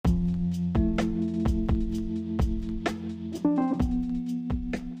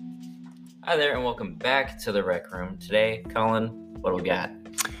Hi there, and welcome back to the Rec Room. Today, Colin, what do we got?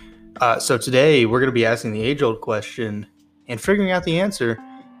 So today we're going to be asking the age-old question and figuring out the answer.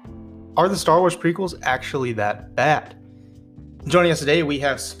 Are the Star Wars prequels actually that bad? Joining us today, we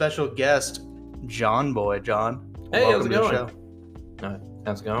have special guest John Boy. John, hey, how's it going?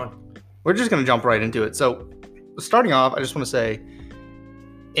 How's it going? We're just going to jump right into it. So, starting off, I just want to say,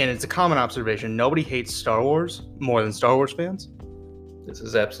 and it's a common observation, nobody hates Star Wars more than Star Wars fans. This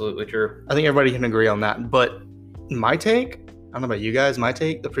is absolutely true. I think everybody can agree on that. But my take, I don't know about you guys, my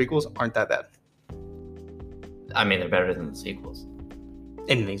take, the prequels aren't that bad. I mean, they're better than the sequels.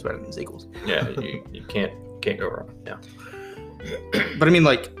 Anything's better than the sequels. Yeah, you can't go wrong. Yeah. But I mean,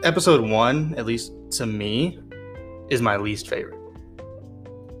 like, episode 1, at least to me, is my least favorite.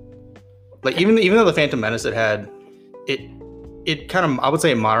 Like, even though the Phantom Menace it kind of, I would say,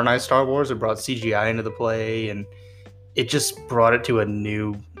 it modernized Star Wars. It brought CGI into the play, and it just brought it to a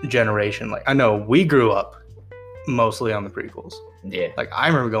new generation. Like, I know we grew up mostly on the prequels. Yeah. Like, I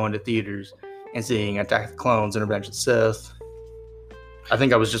remember going to theaters and seeing Attack of the Clones and Revenge of the Sith. I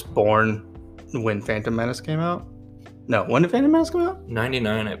think I was just born when Phantom Menace came out. No, when did Phantom Menace come out?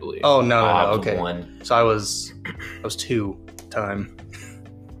 99, I believe. Oh, no, Okay. So I was 2 time.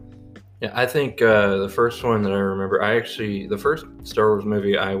 Yeah, I think the first one that I remember, the first Star Wars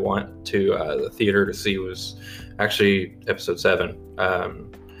movie I went to the theater to see was actually Episode 7.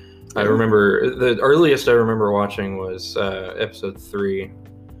 I remember, the earliest I remember watching was Episode 3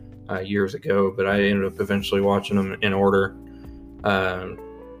 years ago, but I ended up eventually watching them in order.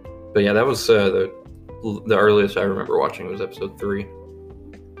 But yeah, that was the earliest I remember watching was Episode 3.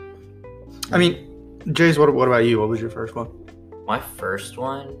 I mean, Jace, what about you? What was your first one? My first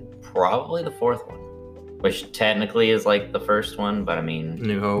one, probably the fourth one, which technically is like the first one, but I mean...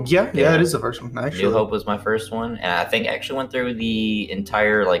 New Hope. Yeah, it is the first one, actually. New Hope was my first one, and I think I actually went through the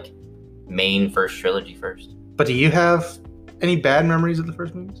entire, like, main first trilogy first. But do you have any bad memories of the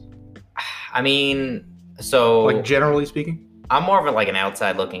first movies? I mean, so... Like, generally speaking? I'm more of an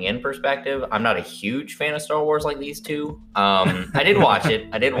outside looking in perspective. I'm not a huge fan of Star Wars like these two. I did watch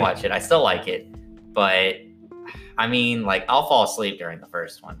it. I still like it. But, I mean, like, I'll fall asleep during the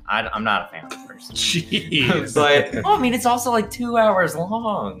first one. I'm not a fan of the first one. Jeez. But, I mean, it's also like 2 hours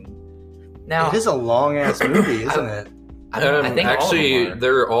long. Now, it is a long-ass movie, isn't it? I think actually,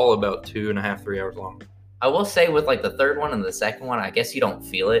 they're all about 2.5, 3 hours long. I will say with, like, the third one and the second one, I guess you don't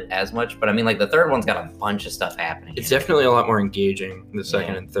feel it as much. But, I mean, like, the third one's got a bunch of stuff happening. It's definitely a lot more engaging, the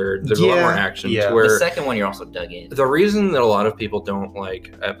second and third. There's a lot more action. Yeah. The second one, you're also dug in. The reason that a lot of people don't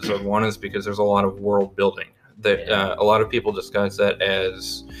like Episode 1 is because there's a lot of world building. That a lot of people disguise that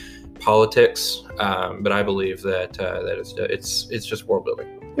as politics, but I believe that it's just world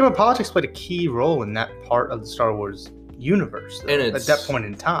building. Yeah, but politics played a key role in that part of the Star Wars universe, though, and at that point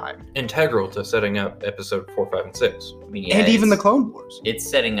in time. Integral to setting up Episode 4, 5, and 6. I mean, and even the Clone Wars. It's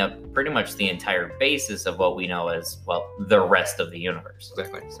setting up pretty much the entire basis of what we know as, well, the rest of the universe.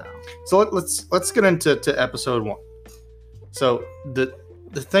 Exactly. So let's get into Episode 1. So the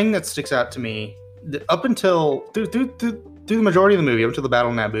thing that sticks out to me, up until through the majority of the movie, up until the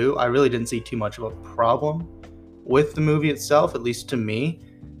Battle of Naboo, I really didn't see too much of a problem with the movie itself, at least to me.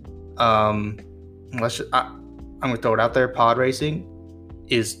 I'm going to throw it out there. Pod racing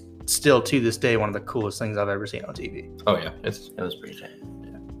is still, to this day, one of the coolest things I've ever seen on TV. Oh, yeah. it was pretty tight.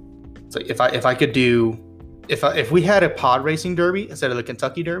 Yeah. So if we had a pod racing derby instead of the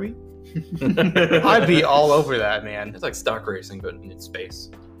Kentucky Derby, I'd be all over that, man. It's like stock racing, but in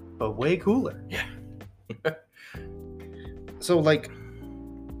space. But way cooler. Yeah. So, like,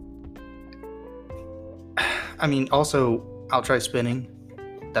 I mean, also, I'll try spinning.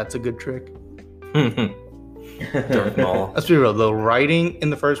 That's a good trick. Darth Maul. Let's be real. The writing in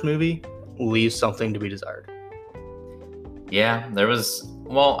the first movie leaves something to be desired. Yeah, there was...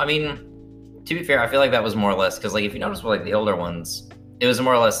 Well, I mean, to be fair, I feel like that was more or less... Because, like, if you notice with, like, the older ones, it was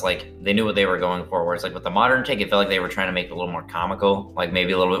more or less, like, they knew what they were going for. Whereas, like, with the modern take, it felt like they were trying to make it a little more comical. Like,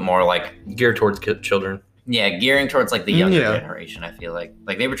 maybe a little bit more, like... Geared towards children. Yeah, gearing towards, like, the younger generation, I feel like.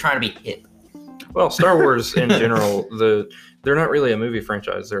 Like, they were trying to be hip. Well, Star Wars, in general, they're not really a movie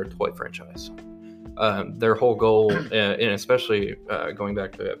franchise. They're a toy franchise. Their whole goal, and especially going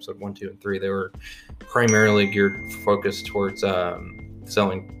back to Episode 1, 2, and 3, they were primarily focused towards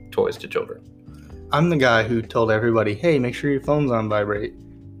selling toys to children. I'm the guy who told everybody, hey, make sure your phone's on vibrate.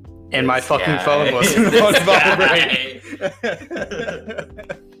 And my fucking phone wasn't on vibrate.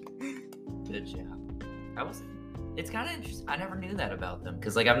 Good job. It's kind of interesting. I never knew that about them.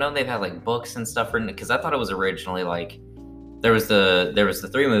 Because, like, I've known they've had, like, books and stuff written. Because I thought it was originally, like... There was the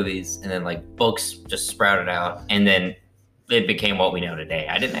 3 movies, and then, like, books just sprouted out, and then it became what we know today.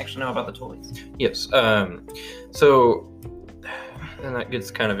 I didn't actually know about the toys. Yes. So, and that gets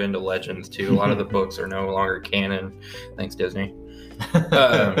kind of into legends too. A lot of the books are no longer canon. Thanks, Disney.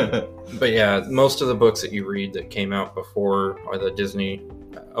 But yeah, most of the books that you read that came out before or the Disney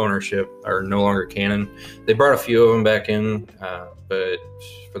ownership are no longer canon. They brought a few of them back in, but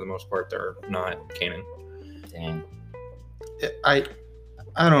for the most part, they're not canon. Dang. I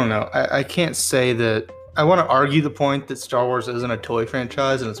don't know. I can't say that. I want to argue the point that Star Wars isn't a toy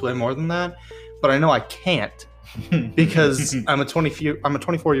franchise and it's way more than that, but I know I can't because I'm a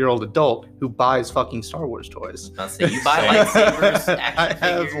 24-year-old adult who buys fucking Star Wars toys. I'll say you buy lightsabers. I have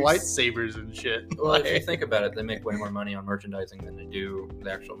figures. lightsabers and shit. Well, if you think about it, they make way more money on merchandising than they do the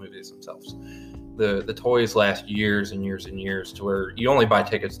actual movies themselves. The toys last years and years and years to where you only buy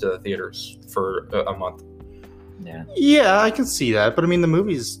tickets to the theaters for a month. Yeah. Yeah, I can see that, but I mean the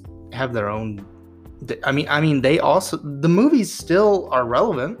movies have their own. I mean they also the movies still are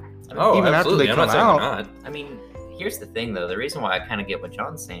relevant. Oh, even absolutely. after they I'm come not saying out. they're not. I mean, here's the thing, though. The reason why I kind of get what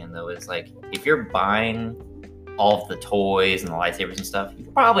John's saying, though, is like if you're buying all of the toys and the lightsabers and stuff, you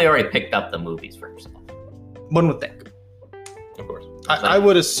probably already picked up the movies for yourself. One would think. Of course. I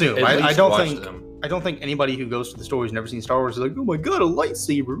would assume. At I least don't watch think. them. I don't think anybody who goes to the store who's never seen Star Wars is like, oh my god, a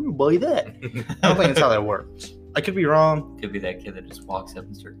lightsaber, I'm gonna buy that. I don't think that's how that works. I could be wrong. Could be that kid that just walks up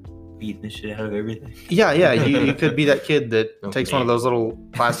and starts beating the shit out of everything. Yeah, you could be that kid that Okay. takes one of those little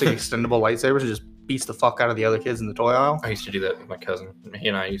plastic extendable lightsabers and just beats the fuck out of the other kids in the toy aisle. I used to do that with my cousin. He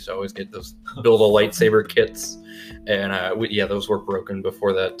and I used to always get those build a lightsaber kits, and those were broken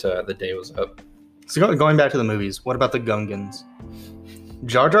before that the day was up. So going back to the movies, what about the Gungans?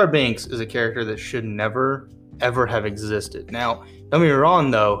 Jar Jar Binks is a character that should never, ever have existed. Now, don't get me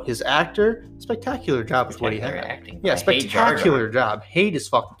wrong, though. His actor, spectacular job with what he had. Acting. Yeah, I hate Jar Jar. spectacular job. Hate his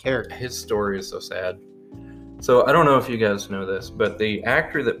fucking character. His story is so sad. So I don't know if you guys know this, but the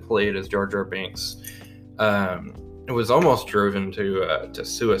actor that played as Jar Jar Binks was almost driven to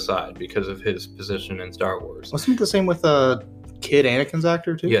suicide because of his position in Star Wars. Wasn't it the same with Kid Anakin's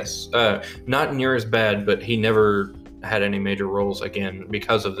actor, too? Yes, not near as bad, but he never had any major roles again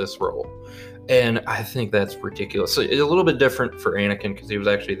because of this role. And I think that's ridiculous. So it's a little bit different for Anakin because he was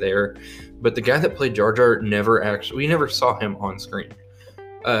actually there, but the guy that played Jar Jar we never saw him on screen.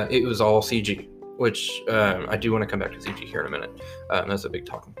 It was all CG, which I do want to come back to CG here in a minute. That's a big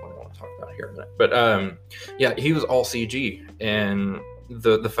talking point I want to talk about here in a minute. But yeah, he was all CG, and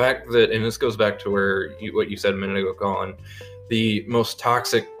the fact that, and this goes back to what you said a minute ago, Colin, the most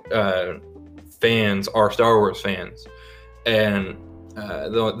toxic fans are Star Wars fans, and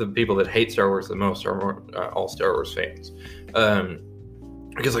the people that hate Star Wars the most are all Star Wars fans.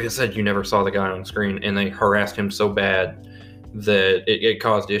 Because like I said, you never saw the guy on screen, and they harassed him so bad that it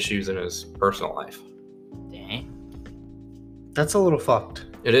caused issues in his personal life. Dang. That's a little fucked.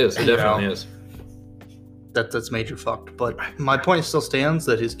 It is. It You definitely know. is. That's major fucked. But my point still stands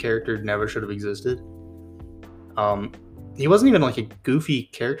that his character never should have existed. He wasn't even like a goofy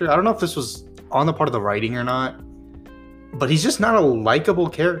character. I don't know if this was on the part of the writing or not, but he's just not a likable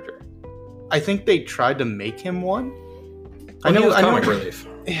character. I think they tried to make him one. Well, he was comic relief.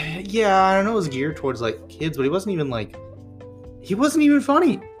 Yeah, I know it was geared towards like kids, but he wasn't even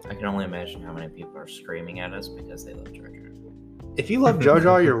funny. I can only imagine how many people are screaming at us because they love Jar Jar. If you love Jar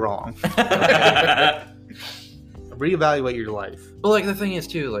Jar, you're wrong. Reevaluate your life. Well, like the thing is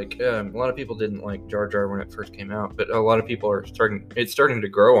too, like a lot of people didn't like Jar Jar when it first came out, but a lot of people are starting to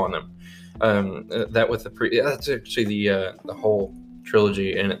grow on them. That with that's actually the whole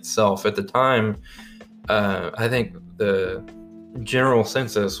trilogy in itself. At the time, I think the general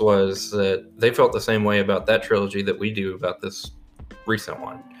census was that they felt the same way about that trilogy that we do about this recent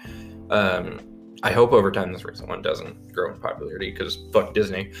one. I hope over time this recent one doesn't grow in popularity because fuck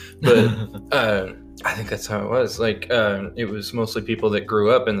Disney. But I think that's how it was. Like it was mostly people that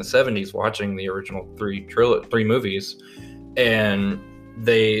grew up in the 70s watching the original three movies, and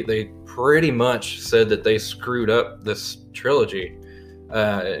they pretty much said that they screwed up this trilogy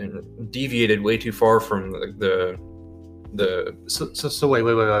and deviated way too far from the. So wait.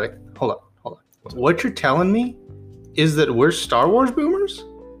 Hold on. What you're telling me is that we're Star Wars boomers?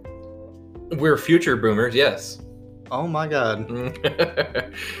 We're future boomers, yes. Oh my god.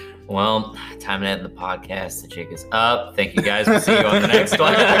 Well, time to end the podcast. The jig is up. Thank you guys. We'll see you on the next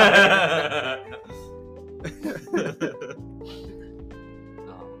one.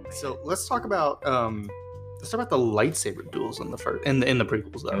 So let's talk about the lightsaber duels in the prequels Can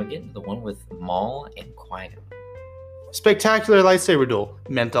we though. get into the one with Maul and Qui-Gon? Spectacular lightsaber duel.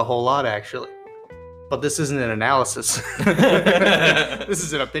 Meant a whole lot actually. But this isn't an analysis. This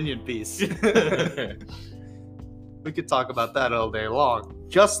is an opinion piece. We could talk about that all day long.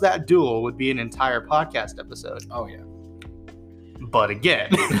 Just that duel would be an entire podcast episode. Oh yeah. But again,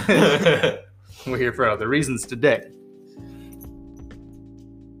 we're here for other reasons today.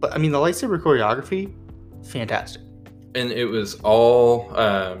 But I mean, the lightsaber choreography, fantastic. And it was all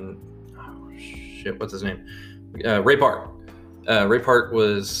what's his name? Ray Park. Ray Park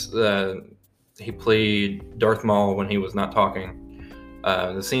was he played Darth Maul when he was not talking.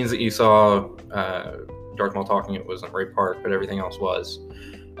 The scenes that you saw Darth Maul talking, it wasn't Ray Park, but everything else was.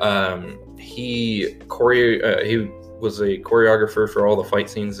 He was a choreographer for all the fight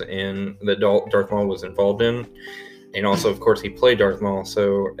scenes that Darth Maul was involved in. And also, of course, he played Darth Maul.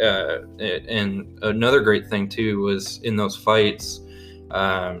 So, and another great thing, too, was in those fights,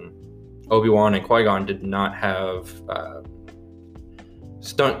 Obi-Wan and Qui-Gon did not have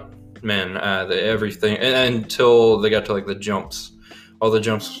stuntmen, everything, until they got to, like, the jumps. All the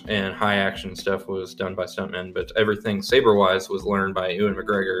jumps and high action stuff was done by stuntmen, but everything saber-wise was learned by Ewan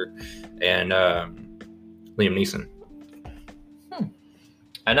McGregor and Liam Neeson.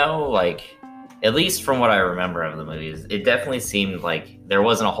 I know, like, at least from what I remember of the movies, it definitely seemed like there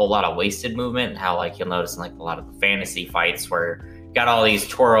wasn't a whole lot of wasted movement. How, like, you'll notice in, like, a lot of the fantasy fights where you got all these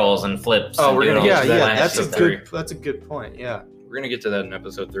twirls and flips. Oh, and we're gonna doing all get this to flash stuff. That's a good point. Yeah. We're going to get to that in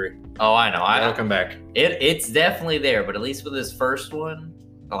episode 3. Oh, I know. I'll come back. It's definitely there, but at least with this first one,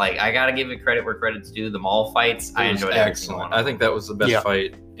 like, I gotta give it credit where credit's due. The Maul fights, I enjoyed every single one. I think that was the best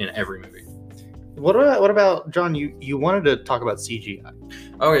fight in every movie. What about John? You wanted to talk about CGI.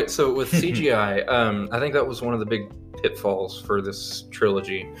 Okay, so with CGI, I think that was one of the big pitfalls for this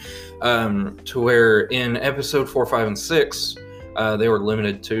trilogy, to where in episode 4, 5, and 6, they were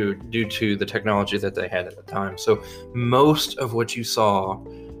limited due to the technology that they had at the time. So most of what you saw,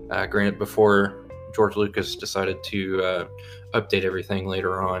 granted before George Lucas decided to update everything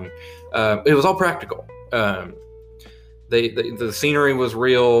later on, it was all practical. The scenery was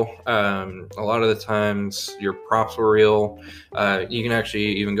real. A lot of the times your props were real. You can actually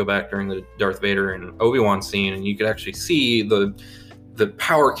even go back during the Darth Vader and Obi-Wan scene, and you could actually see the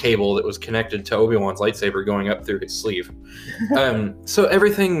power cable that was connected to Obi-Wan's lightsaber going up through his sleeve. So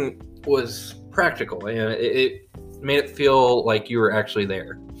everything was practical, and it made it feel like you were actually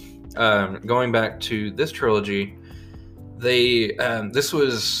there. Going back to this trilogy, this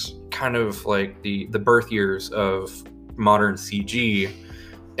was kind of like the birth years of modern CG,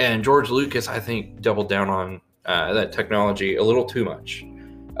 and George Lucas, I think, doubled down on that technology a little too much.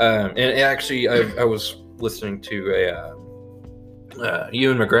 And actually, I was listening to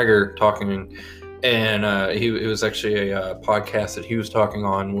Ewan McGregor talking, and it was actually a podcast that he was talking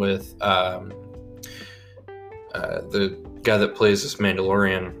on with the guy that plays this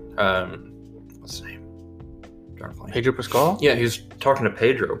Mandalorian. What's his name? Pedro Pascal? Yeah, he was talking to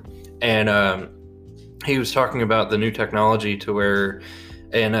Pedro, and he was talking about the new technology to where,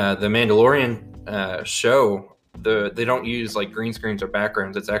 in the Mandalorian show, they don't use like green screens or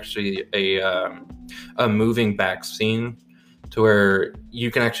backgrounds. It's actually a moving back scene to where you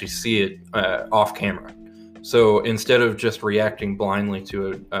can actually see it off camera. So instead of just reacting blindly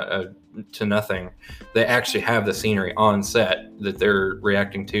to to nothing, they actually have the scenery on set that they're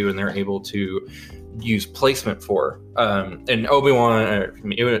reacting to, and they're able to use placement for. And Obi-Wan,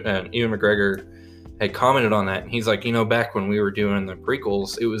 Ewan McGregor had commented on that. And he's like, back when we were doing the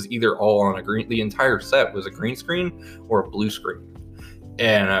prequels, it was either all on the entire set was a green screen or a blue screen.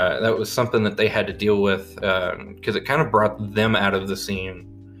 And that was something that they had to deal with because it kind of brought them out of the scene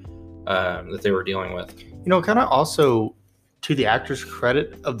that they were dealing with. Kind of also to the actors'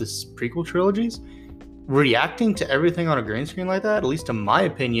 credit of the prequel trilogies, reacting to everything on a green screen like that, at least in my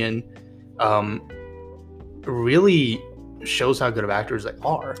opinion, really shows how good of actors they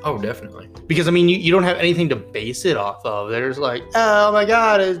are. Oh, definitely. Because, you don't have anything to base it off of. There's like, oh my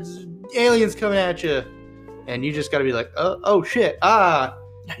god, it's aliens coming at you. And you just got to be like, oh shit,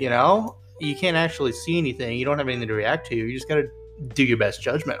 You can't actually see anything. You don't have anything to react to. You just got to do your best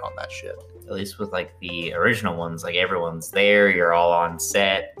judgment on that shit. At least with like the original ones, like everyone's there, you're all on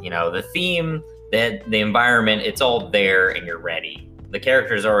set. The theme, the environment, it's all there and you're ready. The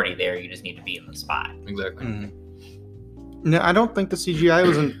character's already there. You just need to be in the spot. Exactly. Mm-hmm. No, I don't think the CGI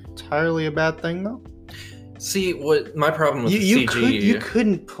was entirely a bad thing, though. See, what my problem with the CG... You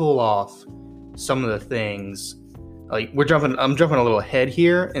couldn't pull off some of the things. Like, I'm jumping a little ahead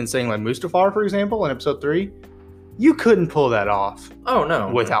here and saying, like, Mustafar, for example, in episode 3, you couldn't pull that off. Oh,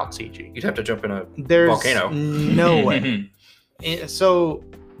 no. Without CG. You'd have to jump in a There's volcano. No way. So,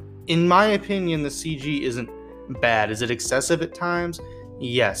 in my opinion, the CG isn't bad. Is it excessive at times?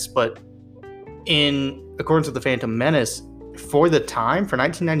 Yes, but in accordance with the Phantom Menace, for the time, for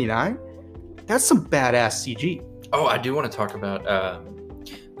 1999, that's some badass CG. Oh, I do want to talk about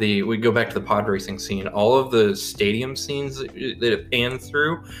we go back to the pod racing scene. All of the stadium scenes that it panned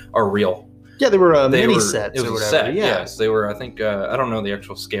through are real. Yeah, they were mini sets It was or a whatever. set, yeah. yes, they were. I think I don't know the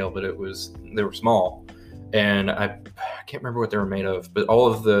actual scale, but they were small, and I can't remember what they were made of. But all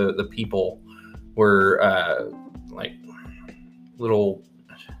of the people were like little.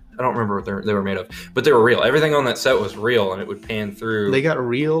 I don't remember what they were made of, but they were real. Everything on that set was real, and it would pan through. They got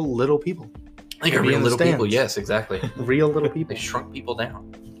real little people. They got real little people. Yes, exactly. Real little people. They shrunk people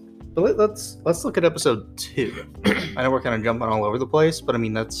down. But let's look at episode 2. I know we're kind of jumping all over the place, but I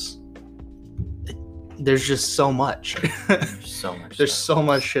mean there's just so much. There's so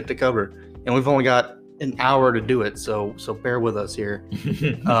much shit to cover, and we've only got an hour to do it, so bear with us here.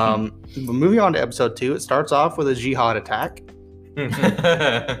 But moving on to episode 2, it starts off with a jihad attack.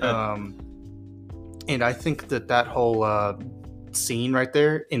 And I think that whole scene right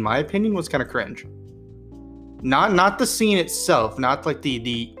there, in my opinion, was kind of cringe. Not the scene itself, not like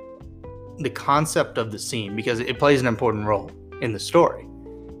the concept of the scene, because it plays an important role in the story.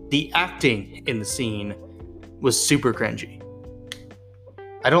 The acting in the scene was super cringy.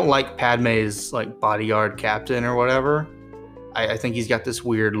 I don't like Padme's like bodyguard captain or whatever. I think he's got this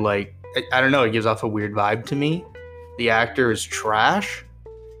weird like I don't know. It gives off a weird vibe to me. The actor is trash.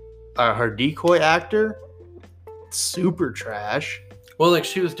 Her decoy actor, super trash. Well, like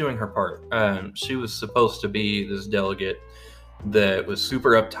she was doing her part. She was supposed to be this delegate that was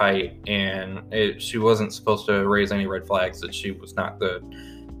super uptight, and she wasn't supposed to raise any red flags that she was not the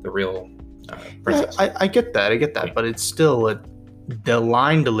real princess. Yeah, I get that, but it's still the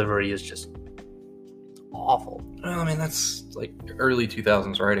line delivery is just awful. Well, I mean, that's like early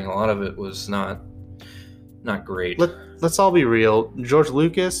 2000s writing. A lot of it was not great. Let's all be real. George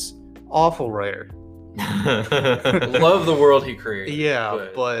Lucas, awful writer. Love the world he created. Yeah,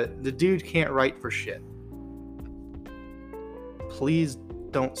 but the dude can't write for shit. Please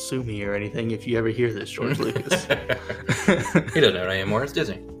don't sue me or anything if you ever hear this, George Lucas. He doesn't know it anymore. It's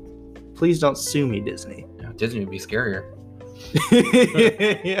Disney. Please don't sue me, Disney. Yeah, Disney would be scarier.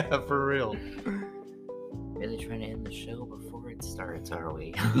 Yeah, for real. Really trying to end the show before it starts, are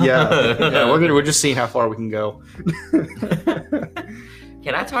we? Yeah, we're just seeing how far we can go.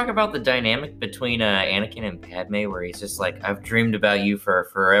 Can I talk about the dynamic between Anakin and Padme, where he's just like, "I've dreamed about you for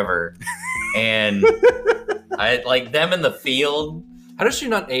forever," and I like them in the field. How does she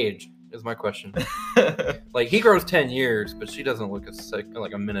not age? Is my question. Like he grows 10 years, but she doesn't look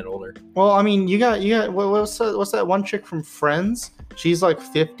like a minute older. Well, I mean, you got what's that one chick from Friends? She's like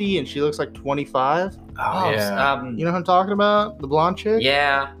 50 and she looks like 25. Oh yeah. You know what I'm talking about? The blonde chick?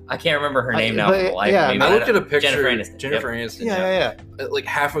 Yeah, I can't remember her name now. But, For the life yeah, of me, I looked at a picture. Jennifer Aniston. Yeah. Like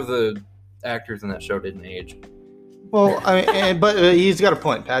half of the actors in that show didn't age. Well, I mean, but he's got a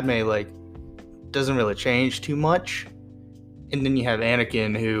point. Padme like doesn't really change too much, and then you have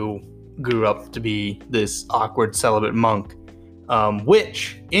Anakin who grew up to be this awkward celibate monk,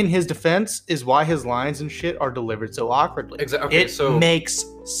 which, in his defense, is why his lines and shit are delivered so awkwardly. Exactly. Okay, it makes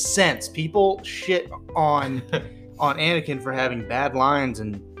sense. People shit on Anakin for having bad lines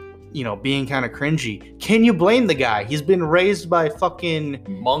and being kind of cringy. Can you blame the guy? He's been raised by fucking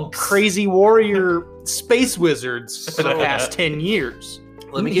monks, crazy warrior space wizards for the past 10 years.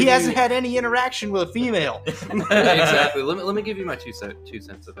 He hasn't had any interaction with a female. Exactly. Let me give you my two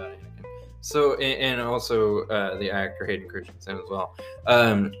cents about Anakin. So, and also the actor Hayden Christensen as well.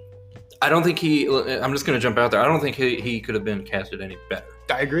 I don't think I'm just going to jump out there. I don't think he could have been casted any better.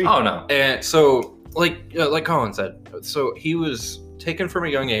 I agree. Oh, no. And so, like Colin said, so he was taken from a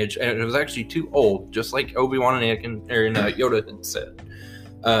young age, and it was actually too old, just like Obi-Wan and Yoda had said.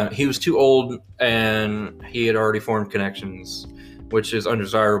 He was too old, and he had already formed connections, which is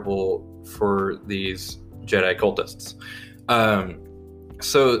undesirable for these Jedi cultists.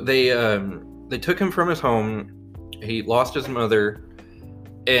 So they took him from his home. He lost his mother,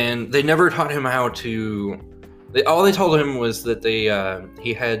 and they never taught him how to. All they told him was that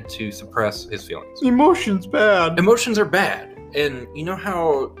he had to suppress his feelings. Emotions bad. Emotions are bad, and you know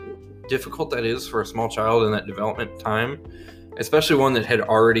how difficult that is for a small child in that development time, especially one that had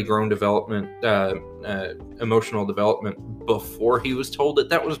already grown emotional development before he was told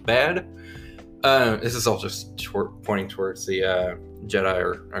that was bad. This is all just pointing towards the Jedi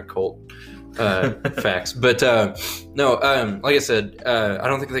or occult facts, but no. Like I said, I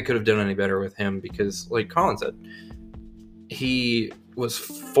don't think they could have done any better with him because, like Colin said, he was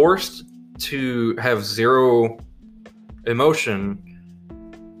forced to have zero emotion,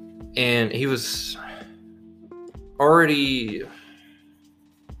 and he was already.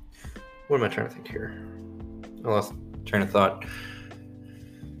 What am I trying to think here? I lost train of thought.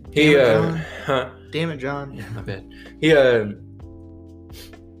 Damn it, John. Yeah, my bad.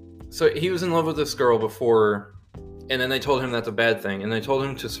 So he was in love with this girl before, and then they told him that's a bad thing, and they told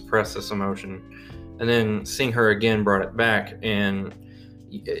him to suppress this emotion. And then seeing her again brought it back, and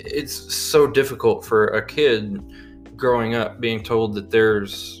it's so difficult for a kid growing up being told that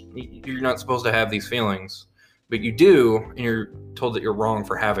you're not supposed to have these feelings, but you do, and you're told that you're wrong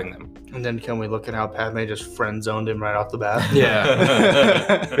for having them. And then can we look at how Padme just friend zoned him right off the bat?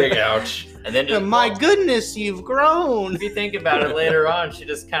 Yeah. Big ouch. And then just, my goodness, you've grown. If you think about it later on, she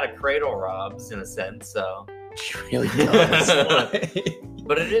just kind of cradle robs in a sense. So She really does.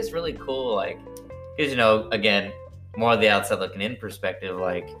 but it is really cool, like, because again, more of the outside looking in perspective,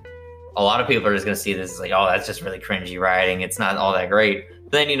 like a lot of people are just gonna see this as like, oh, that's just really cringy writing. It's not all that great.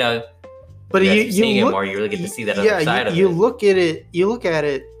 But then but you look, it more, you really get to see that other side of it. You look at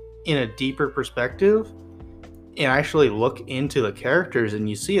it in a deeper perspective, and actually look into the characters, and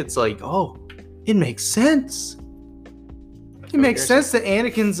you see it's like, oh, it makes sense. It makes sense that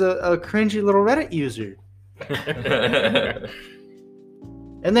Anakin's a cringy little Reddit user.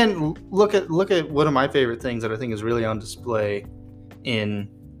 And then look at one of my favorite things that I think is really on display in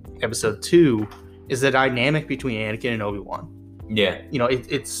episode 2 is the dynamic between Anakin and Obi-Wan. Yeah.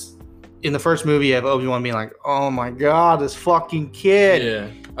 It's in the first movie, you have Obi-Wan being like, oh my god, this fucking kid. Yeah,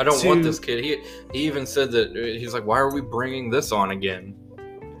 I don't want this kid. He even said that, he's like, why are we bringing this on again?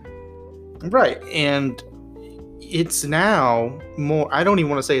 Right, and it's now more, I don't even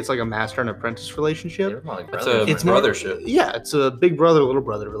want to say it's like a master and apprentice relationship. It's It's brothership. Yeah, it's a big brother, little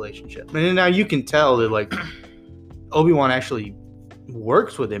brother relationship. And now you can tell that like Obi-Wan actually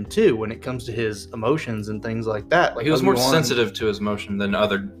works with him too when it comes to his emotions and things like that. Like he was more Obi-Wan, sensitive to his emotion than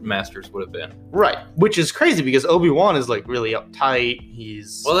other masters would have been. right? Which is crazy because Obi-Wan is like really uptight.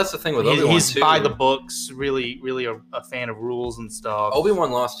 Well, that's the thing with Obi-Wan he's too. by the books, really a fan of rules and stuff.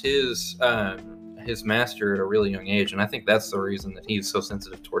 Obi-Wan lost his master at a really young age, and I think that's the reason that he's so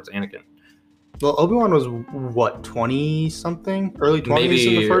sensitive towards Anakin. Well, Obi-Wan was what, 20 something, early 20s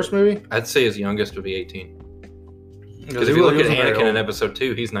in the first movie. I'd say his youngest would be 18. Because He if you look really at wasn't very Anakin in old. episode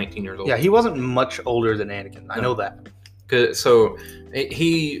 2, he's 19 years old. Yeah, he wasn't much older than Anakin. I know that. So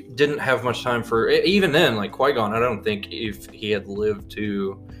he didn't have much time for, even then, like Qui-Gon, I don't think if he had lived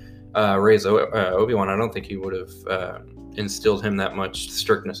to raise Obi-Wan, I don't think he would have instilled him that much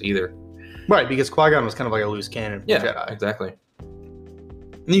strictness either. Right, because Qui-Gon was kind of like a loose cannon for Jedi. Exactly.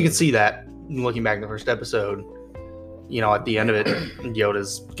 And you can see that looking back in the first episode. At the end of it,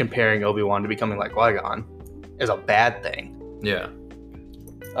 Yoda's comparing Obi-Wan to becoming like Qui-Gon as a bad thing. Yeah.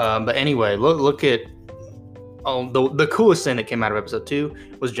 But anyway, look at the coolest thing that came out of episode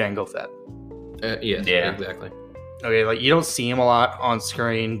 2 was Jango Fett. Yeah, exactly. Okay, like you don't see him a lot on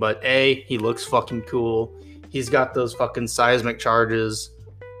screen, but he looks fucking cool. He's got those fucking seismic charges.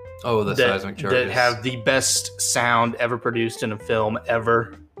 Oh, the seismic charges that have the best sound ever produced in a film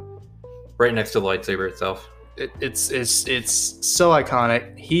ever. Right next to the lightsaber itself. It's so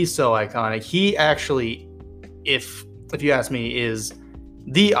iconic. He's so iconic. He actually, if you ask me, is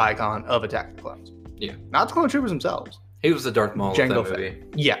the icon of Attack of the Clones. Yeah. Not the Clone Troopers themselves. He was the Darth Maul of Jango that movie.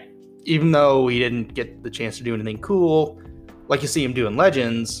 Fett. Yeah. Even though he didn't get the chance to do anything cool, like you see him do in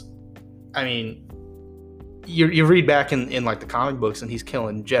Legends, I mean, you read back in like the comic books and he's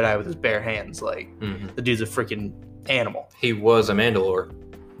killing Jedi with his bare hands. Like, the dude's a freaking animal. He was a Mandalore.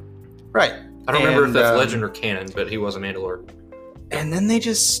 Right. I don't remember if that's legend or canon, but he was a Mandalore. And then they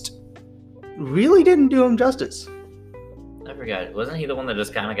just really didn't do him justice. I forgot. Wasn't he the one that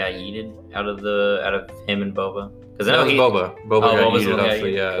just kind of got yeeted out of him and Boba? Because That was Boba. Boba got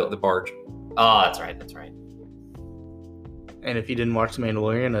yeeted off the barge. Oh, that's right. And if you didn't watch The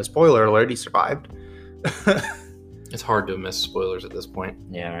Mandalorian, a spoiler alert, he survived. It's hard to miss spoilers at this point.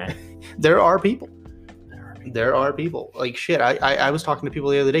 Yeah, right. There are people. Like, shit, I was talking to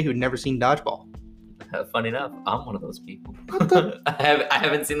people the other day who'd never seen Dodgeball. Funny enough, I'm one of those people. What the? I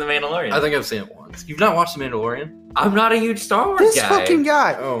haven't seen The Mandalorian. I think I've seen it once. You've not watched The Mandalorian? I'm not a huge Star Wars This guy. fucking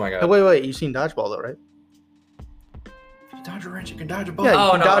guy. Oh my god. Wait, you've seen Dodgeball though, right? If you dodge a wrench, you can dodge a ball. Yeah,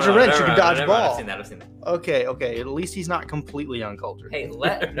 you can dodge a wrench, you can dodge a ball. I've seen that. Okay. At least he's not completely uncultured. Hey,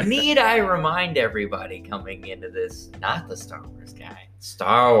 need I remind everybody coming into this, not the Star Wars guy,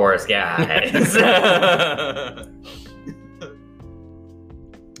 Star Wars guys.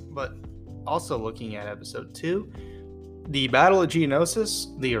 But also looking at episode 2, the Battle of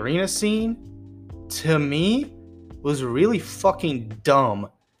Geonosis, the arena scene, to me, was really fucking dumb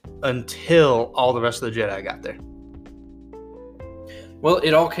until all the rest of the Jedi got there. Well,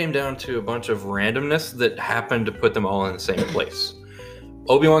 it all came down to a bunch of randomness that happened to put them all in the same place.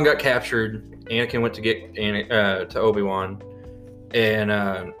 Obi-Wan got captured. Anakin went to get to Obi-Wan.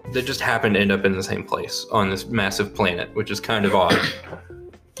 and they just happened to end up in the same place on this massive planet, which is kind of odd.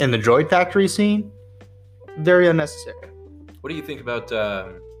 And the droid factory scene, very unnecessary. What do you think about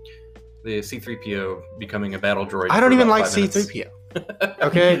the C-3PO becoming a battle droid? I don't for even about like 5 minutes? C-3PO.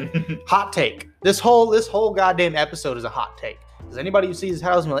 Okay, hot take. This whole goddamn episode is a hot take. Because anybody who sees his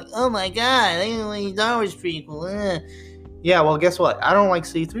house and be like, oh my god, he's always prequel. Yeah, well, guess what? I don't like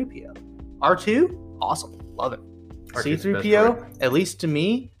C-3PO. R2, awesome, love it. R2's the best C-3PO, at least to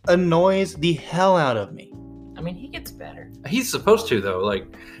me, annoys the hell out of me. I mean, he gets better. He's supposed to, though. Like,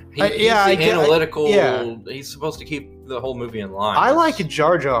 he's I the get- analytical. yeah. He's supposed to keep the whole movie in line. I like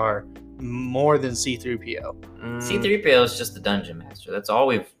Jar Jar more than C-3PO. C-3PO is just the dungeon master. That's all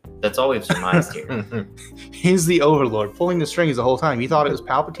we've surmised here. He's the overlord, pulling the strings the whole time. You thought it was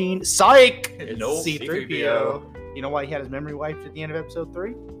Palpatine? Psych! Nope, C-3PO. You know why he had his memory wiped at the end of episode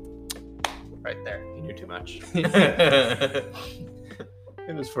 3? Right there. He knew too much.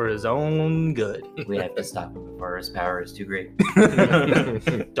 It was for his own good. We have to stop him before his power is too great.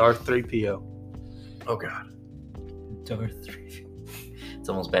 Darth 3PO. Oh god. Darth 3. It's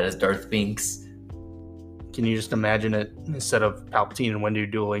almost bad as Darth Binks. Can you just imagine it instead of Palpatine and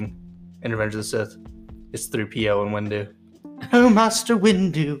Windu dueling in Revenge of the Sith? It's 3PO and Windu. Oh, Master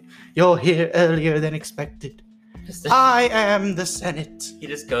Windu, you're here earlier than expected. I am the Senate. He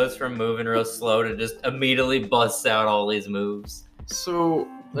just goes from moving real slow to just immediately busts out all these moves. So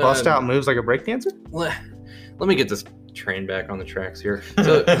Bust out moves like a breakdancer? Let me get this train back on the tracks here.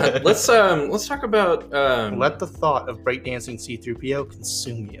 So let's talk about Let the thought of breakdancing C-3PO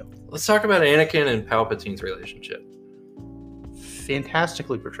consume you. let's talk about Anakin and Palpatine's relationship.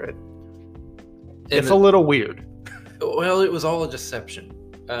 Fantastically portrayed. And It's a little weird. Well, it was all a deception.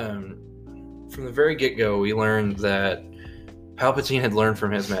 From the very get-go, we learned that Palpatine had learned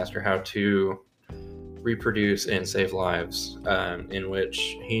from his master how to reproduce and save lives, in which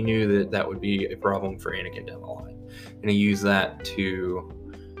he knew that would be a problem for Anakin down the line. And he used that to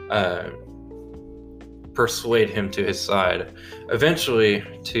persuade him to his side. Eventually,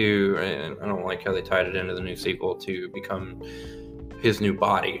 and I don't like how they tied it into the new sequel, to become his new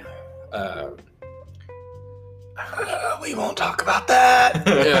body. We won't talk about that.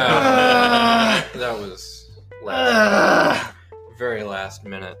 Yeah, that was very last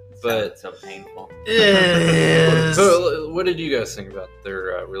minute. But so painful. so, what did you guys think about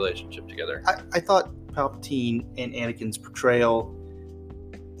their relationship together? I thought Palpatine and Anakin's portrayal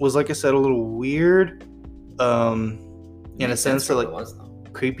was, like I said, a little weird. In a sense that, like,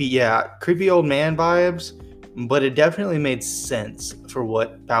 creepy old man vibes, but it definitely made sense for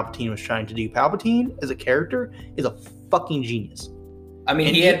what Palpatine was trying to do. Palpatine, as a character, is a fucking genius. I mean,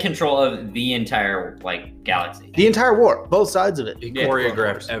 And he had control of the entire galaxy. The entire war, both sides of it. He Yeah,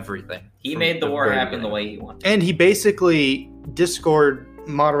 choreographed everything. He from made the war very happen the beginning. way he wanted. And he basically Discord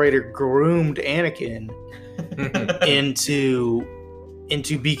moderator groomed Anakin into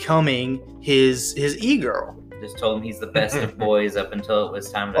becoming his e-girl. Just told him he's the best of boys up until it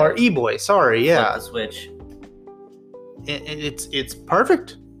was time to Or e-boy, sorry, yeah. flip the switch. It's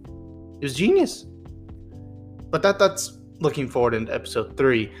perfect. It was genius. But that's looking forward into episode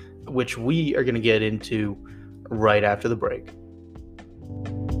 3, which we are going to get into right after the break.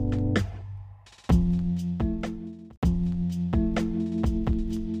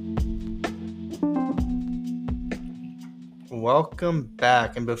 Welcome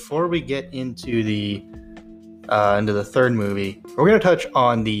back. And before we get into the third movie, we're going to touch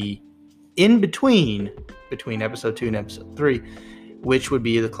on the between episode 2 and episode 3, which would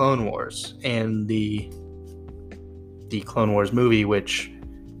be the Clone Wars and the Clone Wars movie, which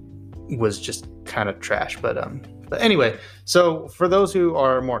was just kind of trash. But anyway, so for those who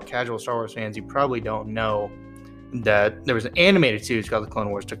are more casual Star Wars fans, you probably don't know that there was an animated series called the Clone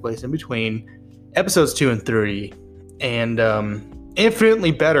Wars, took place in between episodes 2 and 3, and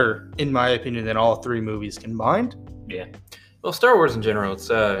infinitely better, in my opinion, than all 3 movies combined. Yeah. Well, Star Wars in general, it's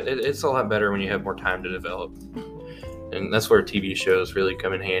a lot better when you have more time to develop, and that's where TV shows really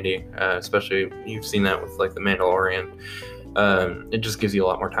come in handy. Especially you've seen that with like The Mandalorian. It just gives you a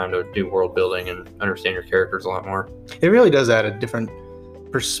lot more time to do world building and understand your characters a lot more. It really does add a different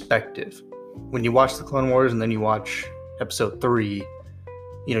perspective when you watch the Clone Wars and then you watch episode 3.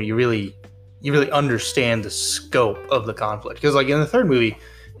 You know, you really understand the scope of the conflict, because like in the third movie,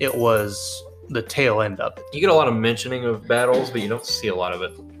 it was the tail end of it. You get a lot of mentioning of battles, but you don't see a lot of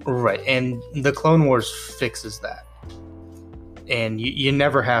it. Right, and the Clone Wars fixes that. And you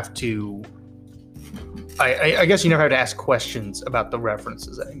never have to... I guess you never have to ask questions about the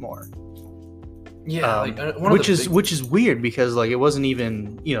references anymore. Yeah, which is weird, because like it wasn't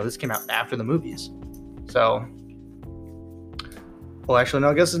even... this came out after the movies. So... Well, actually, no.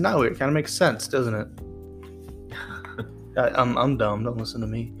 I guess it's not weird. It kind of makes sense, doesn't it? I'm dumb. Don't listen to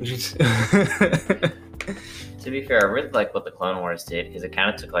me. To be fair, I really like what the Clone Wars did because it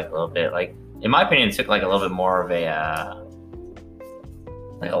kind of took like a little bit, like in my opinion, it took like a little bit more of a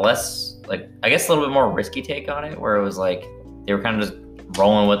like a less like I guess a little bit more risky take on it, where it was like they were kind of just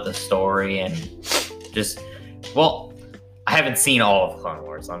rolling with the story and just well, I haven't seen all of Clone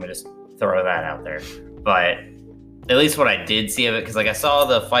Wars, so let me just throw that out there. But at least what I did see of it, because like I saw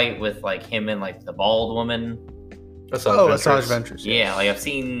the fight with like him and like the bald woman. Asajj Ventress. Yeah, like I've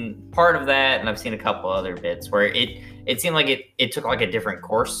seen part of that, and I've seen a couple other bits where it seemed like it took like a different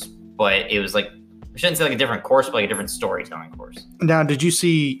course, but it was like I shouldn't say like a different course, but like a different storytelling course. Now, did you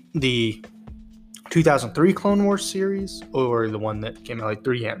see the 2003 Clone Wars series or the one that came out like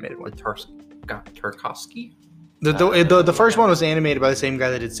 3D animated one? Tarkovsky? The first one was animated by the same guy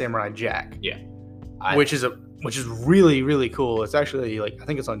that did Samurai Jack. Yeah. Which is really, really cool. It's actually like I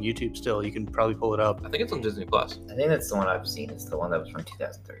think it's on YouTube still. You can probably pull it up. I think it's on Disney Plus. I think that's the one I've seen. It's the one that was from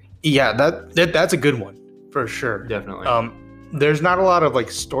 2003. Yeah, that's a good one for sure. Definitely. There's not a lot of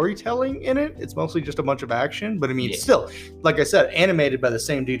like storytelling in it. It's mostly just a bunch of action. But I mean, still, like I said, animated by the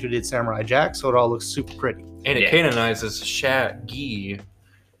same dude who did Samurai Jack, so it all looks super pretty. And it canonizes Shaggy,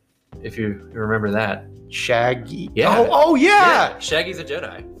 if you remember that. Shaggy. Yeah. Oh yeah. Shaggy's a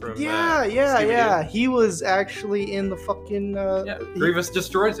Jedi from Yeah. He was actually in the fucking Grievous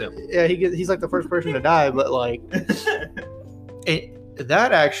destroys him. Yeah, he's like the first person to die, but like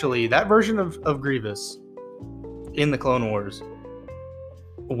that version of Grievous in the Clone Wars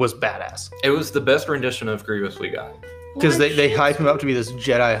was badass. It was the best rendition of Grievous we got. Because they hyped him up to be this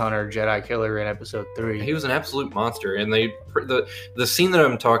Jedi hunter, Jedi killer in episode 3. He was an absolute monster, and the scene that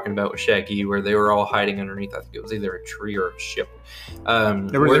I'm talking about with Shaggy, where they were all hiding underneath, I think it was either a tree or a ship.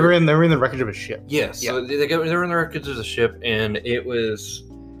 They were in the wreckage of a ship. Yes, so they were in the wreckage of the ship, and it was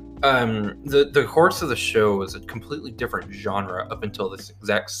the course of the show was a completely different genre up until this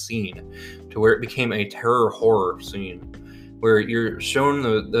exact scene, to where it became a terror horror scene, where you're shown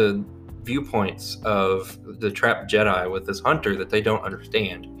the viewpoints of the trapped Jedi with this hunter that they don't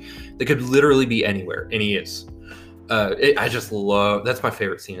understand. They could literally be anywhere, and he is. I just love, that's my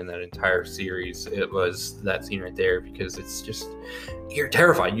favorite scene in that entire series. It was that scene right there, because it's just, you're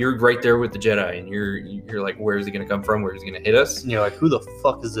terrified. You're right there with the Jedi, and you're like, where is he going to come from? Where is he going to hit us? And you're like, who the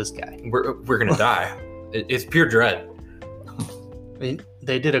fuck is this guy? We're going to die. It's pure dread. I mean,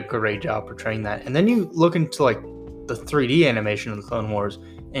 they did a great job portraying that. And then you look into like the 3D animation of the Clone Wars,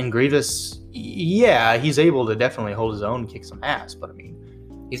 and Grievous, yeah, he's able to definitely hold his own and kick some ass, but I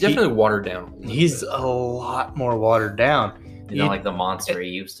mean, he's definitely watered down. He's a lot more watered down. Like the monster he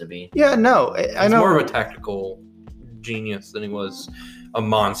used to be. Yeah, no, I know. He's more of a tactical genius than he was a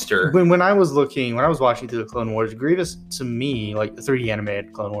monster. When I was watching through the Clone Wars, Grievous to me, like the 3D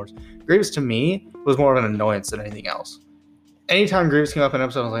animated Clone Wars, Grievous to me was more of an annoyance than anything else. Anytime Grievous came up in an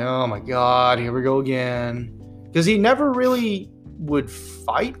episode, I was like, oh my god, here we go again. Because he never really would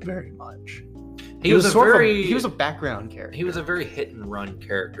fight very much. He was a background character. He was a very hit and run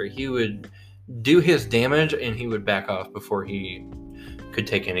character. He would do his damage and he would back off before he could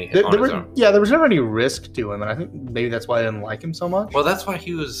take any hit on his own. Yeah, there was never any risk to him, and I think maybe that's why I didn't like him so much. Well, that's why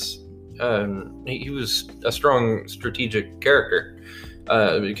he was a strong strategic character,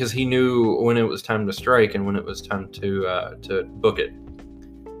 because he knew when it was time to strike and when it was time to book it.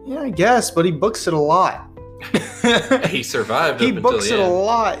 Yeah, I guess, but he books it a lot. He survived. He books it a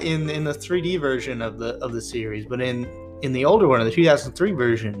lot in the 3D version of the series, but in the older one, in the 2003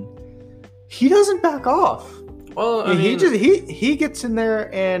 version, he doesn't back off. Well, I mean, he gets in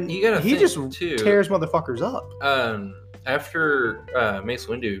there and he just tears motherfuckers up. After Mace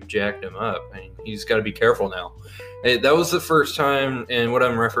Windu jacked him up, I mean, he's got to be careful now. That was the first time, and what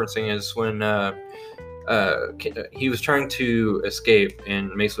I'm referencing is when he was trying to escape,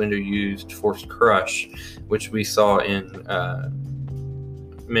 and Mace Windu used Force Crush, which we saw in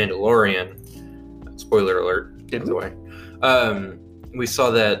Mandalorian. Spoiler alert, by the way. We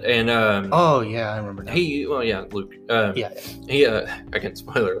saw that, and oh yeah, I remember now. Luke. Again,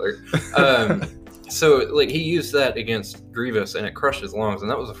 spoiler alert. So like he used that against Grievous, and it crushed his lungs,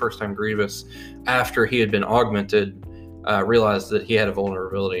 and that was the first time Grievous, after he had been augmented, realized that he had a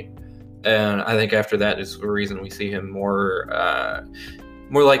vulnerability. And I think after that is the reason we see him more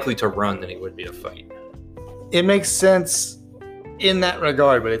likely to run than he would be to fight. It makes sense in that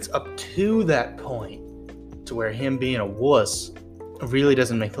regard, but it's up to that point to where him being a wuss really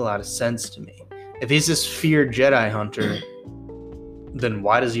doesn't make a lot of sense to me. If he's this feared Jedi hunter, then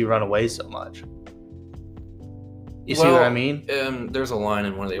why does he run away so much? You see what I mean? There's a line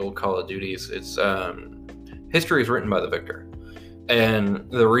in one of the old Call of Duties. It's history is written by the victor. And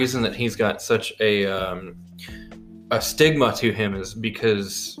the reason that he's got such a stigma to him is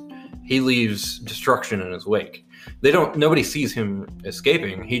because he leaves destruction in his wake. Nobody sees him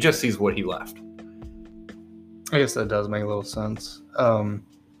escaping. He just sees what he left. I guess that does make a little sense. And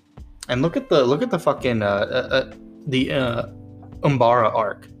look at the fucking the Umbara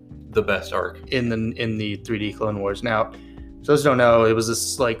arc. The best arc in the 3D Clone Wars. Now, for those who don't know, it was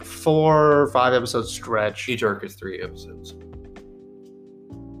this like 4 or 5 episode stretch. Each arc is 3 episodes.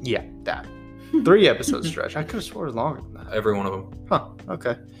 Yeah, that 3 episode stretch. I could have sworn it was longer than that. Every one of them. Huh.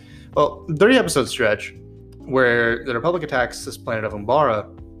 Okay. Well, 3 episode stretch where the Republic attacks this planet of Umbara,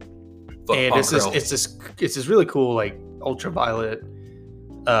 and it's this really cool like ultraviolet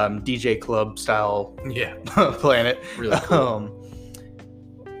DJ club style planet. Really cool.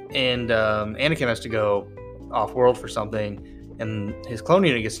 And Anakin has to go off world for something, and his clone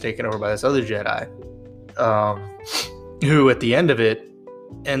unit gets taken over by this other Jedi, who at the end of it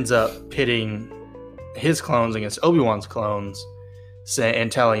ends up pitting his clones against Obi-Wan's clones, and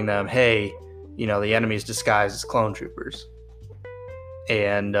telling them, "Hey, the enemy's disguised as clone troopers."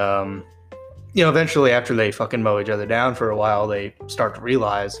 And eventually, after they fucking mow each other down for a while, they start to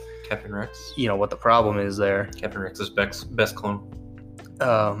realize Captain Rex. What the problem is there. Captain Rex's best clone.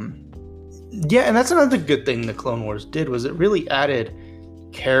 Yeah, and that's another good thing the Clone Wars did, was it really added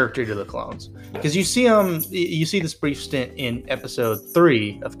character to the clones. Because you see this brief stint in episode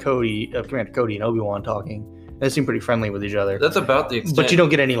 3 of Commander Cody and Obi-Wan talking. They seem pretty friendly with each other. That's about the extent. But you don't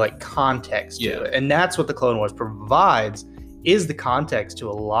get any context to it. And that's what the Clone Wars provides, is the context to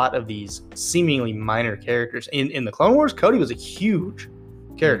a lot of these seemingly minor characters. In the Clone Wars, Cody was a huge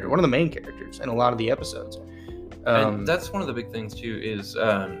character, one of the main characters in a lot of the episodes. And that's one of the big things too, is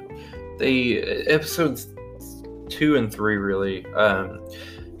episodes 2 and 3 really,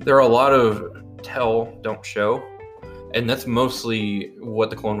 there are a lot of tell, don't show, and that's mostly what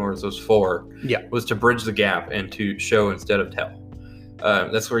the Clone Wars was for. Yeah, was to bridge the gap and to show instead of tell.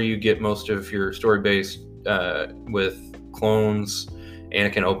 That's where you get most of your story based with clones,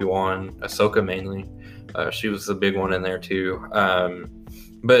 Anakin, Obi-Wan, Ahsoka mainly. She was the big one in there too.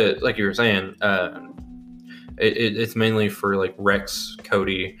 But like you were saying, it's mainly for like Rex,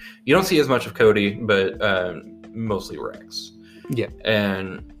 Cody. You don't see as much of Cody, but mostly Rex. Yeah.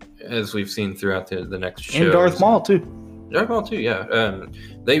 And as we've seen throughout the next shows. And Darth Maul too. Darth Maul too, yeah.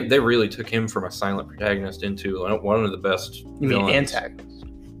 They really took him from a silent protagonist into one of the best You mean antagonist?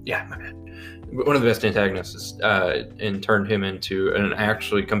 Yeah, my bad. One of the best antagonists, and turned him into an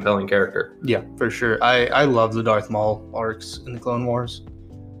actually compelling character. Yeah, for sure. I love the Darth Maul arcs in the Clone Wars.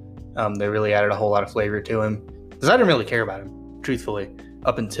 They really added a whole lot of flavor to him. Because I didn't really care about him, truthfully,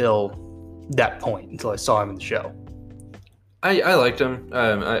 up until that point, until I saw him in the show. I liked him.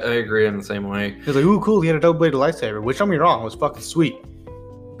 I agree in the same way. He was like, ooh, cool, he had a double-bladed lightsaber, which, don't get me wrong, was fucking sweet.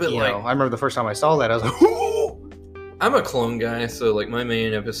 But I remember the first time I saw that, I was like, ooh! I'm a clone guy, so like my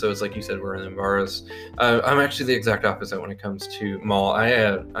main episodes, like you said, were in Embarrass. I'm actually the exact opposite when it comes to Maul. I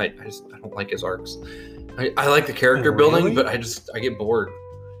don't like his arcs. I like the character building, but I get bored.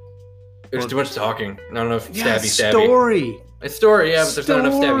 There's too much talking. Not enough stabby. Story. It's story, yeah, but there's not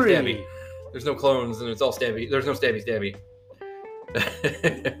enough stabby. There's no clones, and it's all stabby. There's no stabby.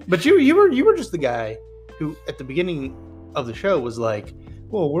 But you were just the guy who, at the beginning of the show, was like,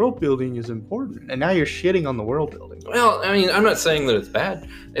 well, world building is important, and now you're shitting on the world building. Well, I mean, I'm not saying that it's bad.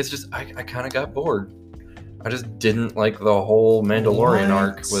 It's just I kind of got bored. I just didn't like the whole Mandalorian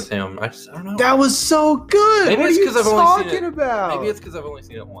arc with him. I don't know. That was so good. Maybe what it's are you talking about? Maybe Maybe it's because I've only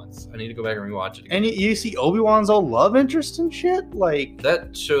seen it once. I need to go back and rewatch it again. And you see Obi-Wan's old love interest and shit? Like,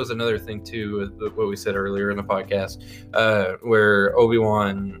 that shows another thing, too, with what we said earlier in the podcast, where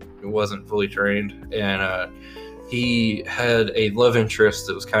Obi-Wan wasn't fully trained, and he had a love interest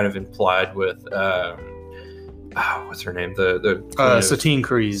that was kind of implied with, what's her name? Satine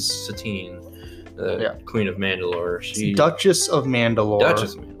Kryze. Satine. Queen of Mandalore. Duchess of Mandalore.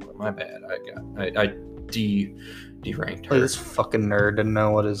 Duchess of Mandalore. My bad. I deranked her. This fucking nerd didn't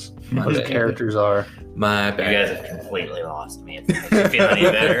know what his characters are. My bad. You guys have completely lost me. If it makes you feel any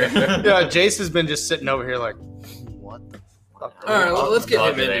better. Yeah, Jace has been just sitting over here like, what the fuck? All right, let's get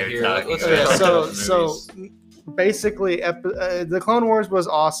him into here. So basically, the Clone Wars was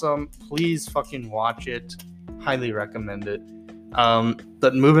awesome. Please fucking watch it. Highly recommend it.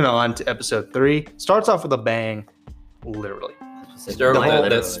 But moving on to episode 3, starts off with a bang, literally.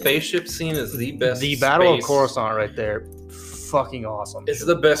 That spaceship scene is the best. The Battle of Coruscant right there, fucking awesome. It's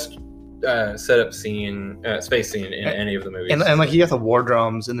the best setup scene, space scene in any of the movies. And like you got the war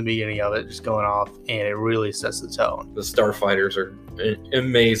drums in the beginning of it just going off, and it really sets the tone. The starfighters are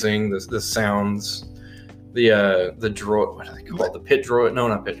amazing. The sounds, the droid. What are they called? The pit droid? No,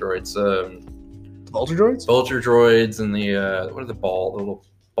 not pit droids. Vulture droids? Vulture droids and the what are the little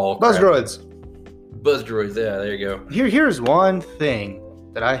ball? Buzz crap? droids. Buzz droids. Yeah, there you go. Here's one thing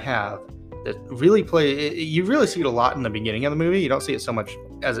that I have that really you really see it a lot in the beginning of the movie. You don't see it so much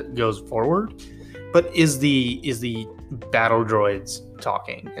as it goes forward. But is the battle droids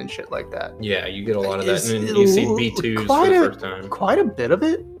talking and shit like that? Yeah, you get a lot of that, and then you see B2s for the first time. Quite a bit of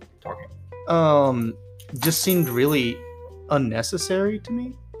it Talking. just seemed really unnecessary to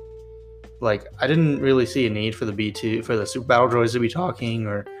me. Like, I didn't really see a need for the super battle droids to be talking,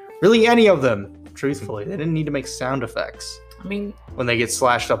 or really any of them. Truthfully, they didn't need to make sound effects. I mean, when they get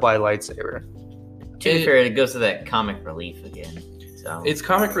slashed up by a lightsaber. To be fair, it goes to that comic relief again. So it's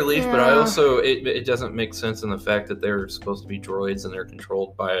comic relief, but I also it doesn't make sense in the fact that they're supposed to be droids and they're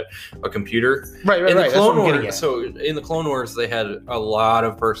controlled by a computer. Right. In the Clone Wars, so in the Clone Wars, they had a lot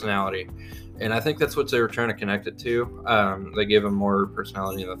of personality, and I think that's what they were trying to connect it to. They gave them more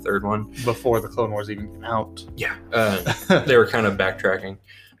personality in the third one before the Clone Wars even came out. Yeah, they were kind of backtracking,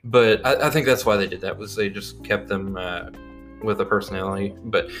 but I think that's why they did that. Was they just kept them with a personality.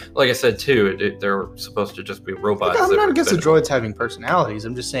 But like I said too, they're supposed to just be robots. I'm not against the droids having personalities.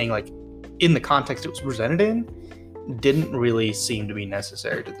 I'm just saying, like, in the context it was presented in, didn't really seem to be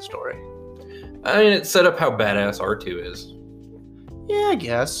necessary to the story. I mean, it set up how badass R2 is. Yeah, I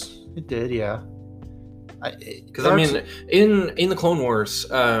guess it did. Yeah, because I mean, in the Clone Wars,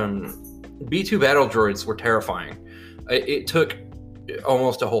 B2 battle droids were terrifying. It took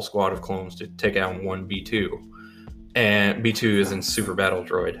almost a whole squad of clones to take out one B2. And B2 is in super battle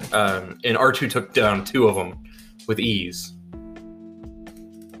droid. And R2 took down 2 of them with ease.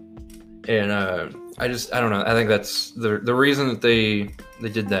 And I don't know. I think that's the reason that they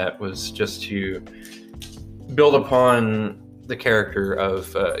did that was just to build upon the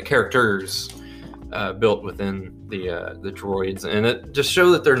characters built within the droids, and it just show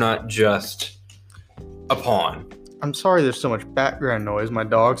that they're not just a pawn. I'm sorry, there's so much background noise. My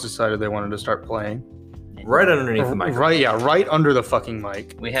dogs decided they wanted to start playing. Right underneath the mic. Right, yeah, right under the fucking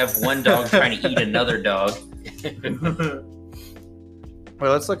mic. We have one dog trying to eat another dog.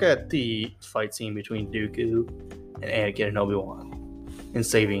 Well, let's look at the fight scene between Dooku and Anakin and Obi-Wan in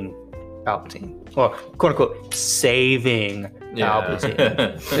saving Palpatine. Well, quote unquote, saving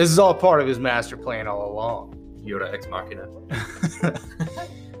Palpatine. This is all part of his master plan all along. Yoda ex machina.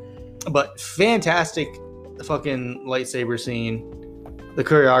 But fantastic fucking lightsaber scene. The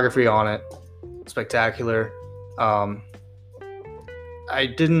choreography on it, spectacular. I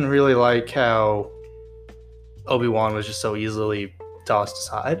didn't really like how Obi-Wan was just so easily tossed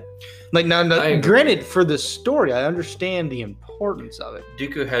aside. Like, now, granted, for the story, I understand the importance of it.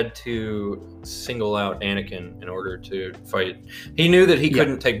 Dooku had to single out Anakin in order to fight. He knew that he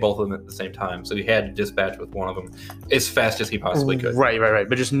couldn't take both of them at the same time, so he had to dispatch with one of them as fast as he possibly could. Right.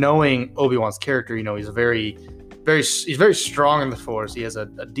 But just knowing Obi-Wan's character, he's very strong in the Force. He has a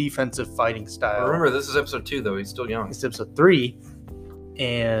defensive fighting style. Remember, this is episode 2, though. He's still young. It's episode 3,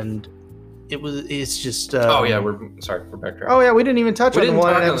 and it's just. We're backtracking. Oh yeah, we didn't even touch on the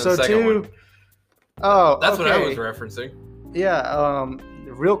one in episode 2. Oh, that's what I was referencing. Yeah.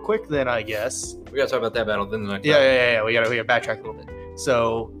 Real quick, then, I guess we gotta talk about that battle. Then the next. Yeah. We gotta backtrack a little bit.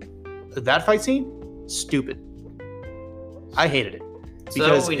 So that fight scene, stupid. I hated it.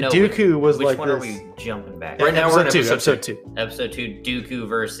 Because Dooku was which like one this. are we jumping back? Right now we're in episode 2. Episode 2, Dooku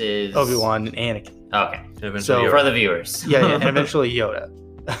versus Obi-Wan and Anakin. Okay. So for the viewers. Yeah, and eventually Yoda.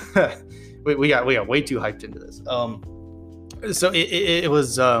 we got way too hyped into this. So it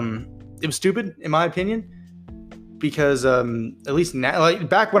was stupid in my opinion, because at least now, like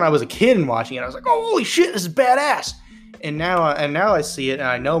back when I was a kid and watching it, I was like, oh, holy shit, this is badass. And now I see it and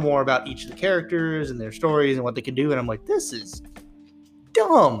I know more about each of the characters and their stories and what they can do, and I'm like, this is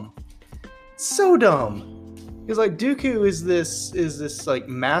dumb, so dumb. Because like Dooku is this like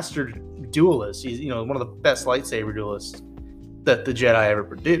master duelist. He's one of the best lightsaber duelists that the Jedi ever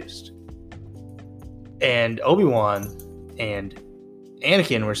produced. And Obi-Wan and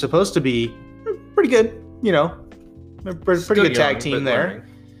Anakin were supposed to be pretty good, pretty good tag team there. Learning.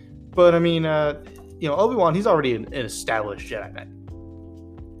 But I mean, Obi-Wan, he's already an established Jedi Knight.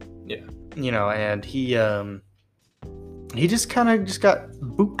 Yeah. And he just kind of got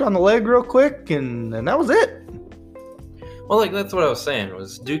booped on the leg real quick, and that was it. Well, like that's what I was saying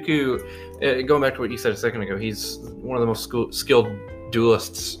was Dooku. Going back to what you said a second ago, he's one of the most skilled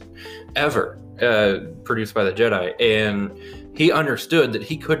duelists ever produced by the Jedi, and he understood that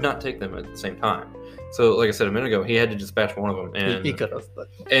he could not take them at the same time. So, like I said a minute ago, he had to dispatch one of them, and he could have, but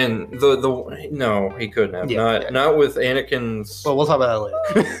no, he couldn't have. Yeah, Not with Anakin's. well, we'll talk about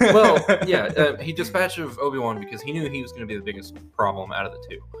that later. He dispatched of Obi-Wan because he knew he was going to be the biggest problem out of the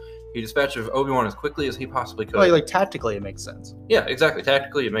two. He dispatched of Obi-Wan as quickly as he possibly could. like tactically, it makes sense. Yeah, exactly.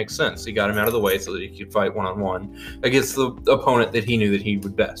 Tactically, it makes sense. He got him out of the way so that he could fight one-on-one against the opponent that he knew that he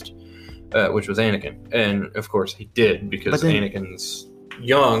would best, which was Anakin. And, of course, he did, because Anakin's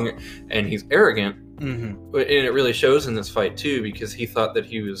young and he's arrogant. Mm-hmm. And it really shows in this fight, too, because he thought that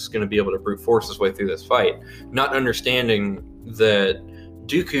he was going to be able to brute force his way through this fight, not understanding that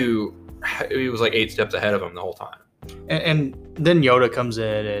Dooku, he was like 8 steps ahead of him the whole time. And then Yoda comes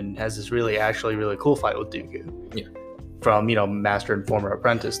in and has this really cool fight with Dooku. Yeah. From, master and former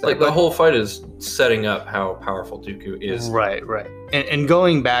apprentice. The whole fight is setting up how powerful Dooku is. Right. And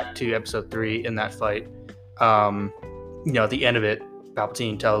going back to episode 3 in that fight, at the end of it,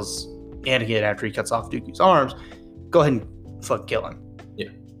 Palpatine tells Anakin after he cuts off Dooku's arms, go ahead and fucking kill him. Yeah.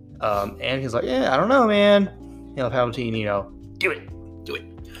 Anakin's like, I don't know, man. Palpatine, do it.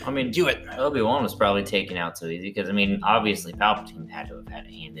 I mean, do it. Obi-Wan was probably taken out so easy because, obviously Palpatine had to have had a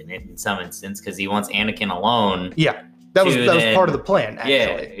hand in it in some instance because he wants Anakin alone. Yeah, that was part of the plan,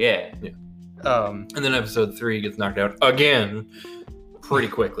 actually. Yeah. And then episode 3 gets knocked out again pretty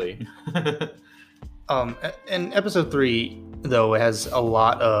quickly. And episode 3, though, has a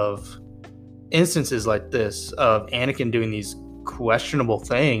lot of instances like this of Anakin doing these questionable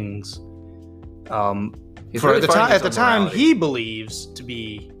things. At the time, he believes to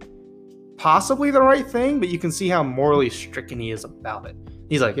be possibly the right thing, but you can see how morally stricken he is about it.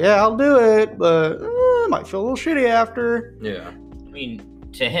 He's like, yeah, I'll do it, but I might feel a little shitty after. Yeah.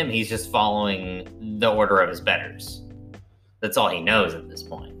 To him, he's just following the order of his betters. That's all he knows at this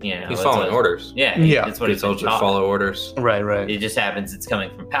point. He's following orders. Yeah. That's what he's told to follow orders. Right. It just happens it's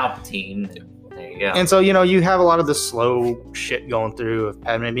coming from Palpatine. Yeah. There you go. And so, you have a lot of the slow shit going through of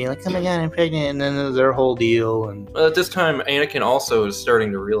Padme being like, oh my god, I'm pregnant, and then there's their whole deal. And well, at this time, Anakin also is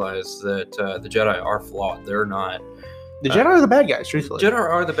starting to realize that the Jedi are flawed. They're not... The Jedi are the bad guys, truthfully. Jedi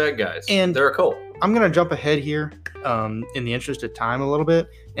are the bad guys. And they're a cult. I'm going to jump ahead here in the interest of time a little bit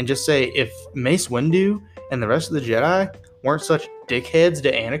and just say if Mace Windu and the rest of the Jedi weren't such dickheads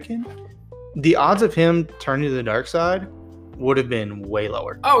to Anakin, the odds of him turning to the dark side would have been way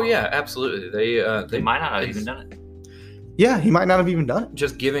lower. Oh, yeah, absolutely. They might not have even done it. Yeah, he might not have even done it.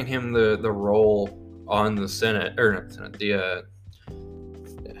 Just giving him the role on the Senate, or not the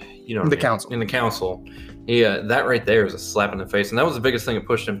Senate, the council. In the council. That right there is a slap in the face, and that was the biggest thing that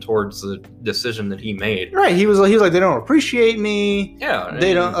pushed him towards the decision that he made. Right, he was like, they don't appreciate me. Yeah,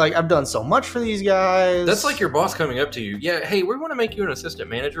 they don't I've done so much for these guys. That's like your boss coming up to you. Yeah, hey, we want to make you an assistant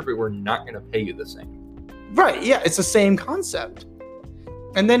manager, but we're not going to pay you the same. Right, yeah, it's the same concept.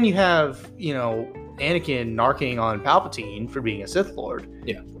 And then you have, Anakin narking on Palpatine for being a Sith Lord.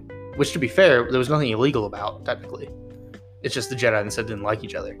 Yeah. Which, to be fair, there was nothing illegal about, technically. It's just the Jedi and the Sith didn't like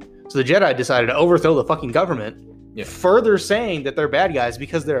each other. So the Jedi decided to overthrow the fucking government, further saying that they're bad guys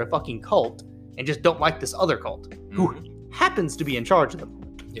because they're a fucking cult and just don't like this other cult, who happens to be in charge of them.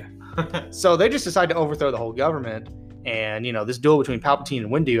 Yeah. So they just decided to overthrow the whole government. And, this duel between Palpatine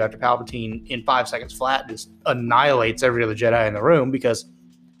and Windu after Palpatine in 5 seconds flat just annihilates every other Jedi in the room because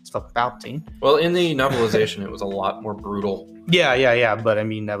it's fucking Palpatine. Well, in the novelization, it was a lot more brutal. Yeah. But,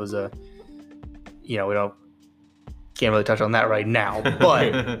 that was we can't really touch on that right now.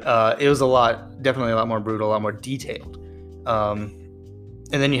 But it was definitely a lot more brutal, a lot more detailed. And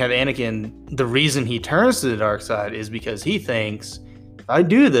then you have Anakin. The reason he turns to the dark side is because he thinks, if I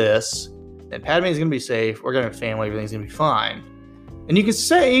do this, then Padme is going to be safe. We're going to have family. Everything's going to be fine. And you can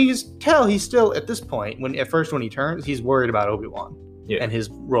tell he's still, at this point, when he turns, he's worried about Obi-Wan and his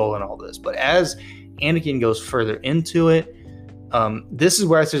role in all this. But as Anakin goes further into it, this is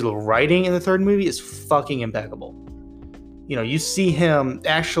where I say the writing in the third movie is fucking impeccable. You see him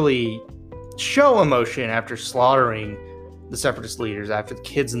actually show emotion after slaughtering the Separatist leaders, after the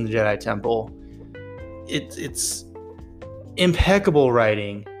kids in the Jedi Temple. It's impeccable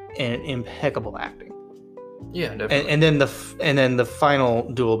writing and impeccable acting. Yeah, definitely. And then the final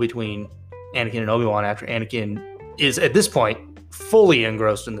duel between Anakin and Obi-Wan after Anakin is at this point fully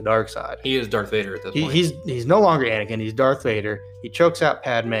engrossed in the dark side. He is Darth Vader at this point. He's no longer Anakin. He's Darth Vader. He chokes out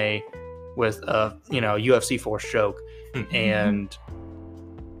Padme with a UFC force choke, and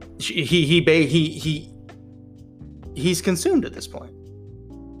he's consumed at this point.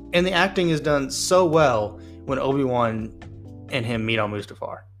 And the acting is done so well when Obi-Wan and him meet on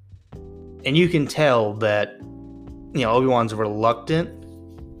Mustafar. And you can tell that, Obi-Wan's reluctant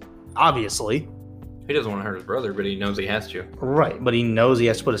obviously. He doesn't want to hurt his brother, but he knows he has to. Right, but he knows he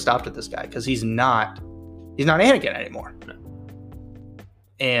has to put a stop to this guy because he's not Anakin anymore. No.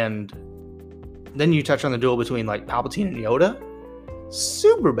 And then you touch on the duel between like Palpatine and Yoda.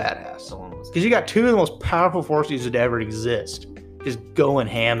 Super badass. Because you got two of the most powerful force users to ever exist just going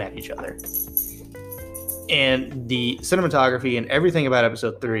ham at each other. And the cinematography and everything about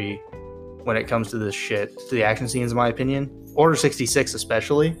episode 3, when it comes to this shit, to the action scenes, in my opinion, Order 66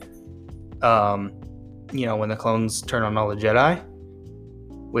 especially, when the clones turn on all the Jedi,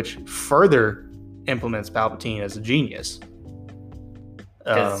 which further implements Palpatine as a genius.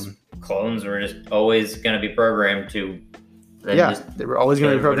 Because clones were just always going to be programmed to... they were always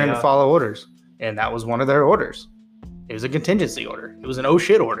going to be programmed to follow orders. And that was one of their orders. It was a contingency order. It was an oh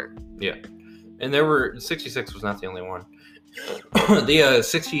shit order. Yeah. And 66 was not the only one. The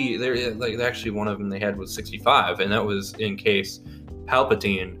 60, actually one of them they had was 65, and that was in case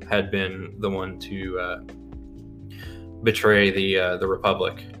Palpatine had been the one to betray the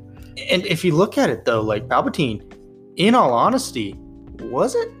Republic. And if you look at it though, like Palpatine, in all honesty,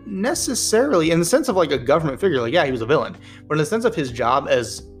 wasn't necessarily in the sense of like a government figure. Like, yeah, he was a villain, but in the sense of his job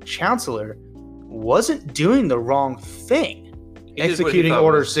as Chancellor, wasn't doing the wrong thing, executing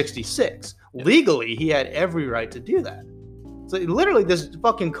Order 66. Yeah. Legally, he had every right to do that. So literally, this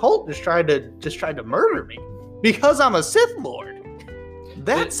fucking cult just tried to murder me because I'm a Sith Lord.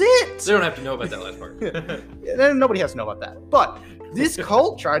 That's it. They don't have to know about that last part. Nobody has to know about that. But this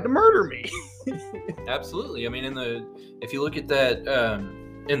cult tried to murder me. Absolutely. I mean, if you look at that,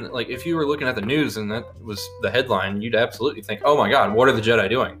 if you were looking at the news and that was the headline, you'd absolutely think, "Oh my God, what are the Jedi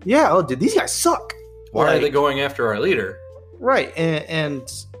doing?" Yeah. Oh, dude, these guys suck. Why are they going after our leader? Right, and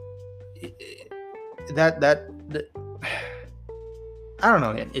that I don't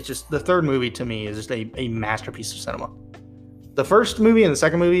know, man. It's just the third movie to me is just a masterpiece of cinema. The first movie and the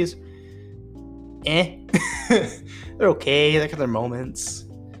second movies, they're okay. They got their moments.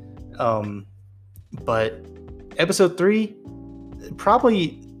 But episode 3,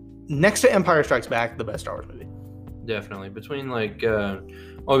 probably next to Empire Strikes Back, the best Star Wars movie. Definitely. Between like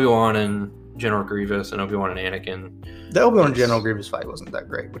Obi-Wan and General Grievous and Obi-Wan and Anakin. The Obi-Wan and General Grievous fight wasn't that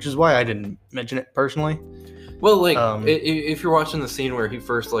great, which is why I didn't mention it personally. Well, like, if you're watching the scene where he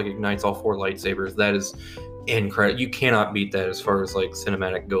first, like, ignites all 4 lightsabers, that is incredible. You cannot beat that as far as, like,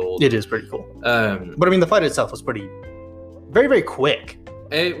 cinematic gold. It is pretty cool. But, I mean, the fight itself was very, very quick.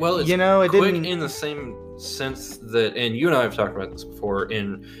 It quick didn't... in the same sense that, and you and I have talked about this before,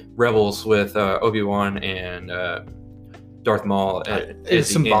 in Rebels with Obi-Wan and Darth Maul.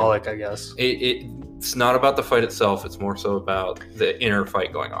 It's symbolic, I guess. It's not about the fight itself. It's more so about the inner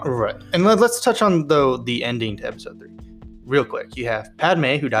fight going on. Right. And let's touch on, though, the ending to episode 3. Real quick. You have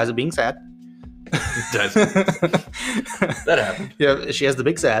Padme, who dies of being sad. That happened. Yeah, she has the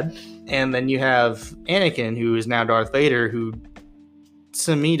big sad. And then you have Anakin, who is now Darth Vader, who,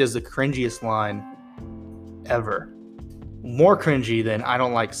 to me, does the cringiest line ever. More cringy than "I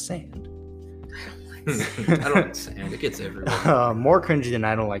don't like sand." I don't like sand. It gets everywhere. More cringy than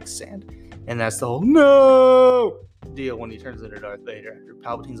 "I don't like sand." And that's the whole no deal when he turns into Darth Vader after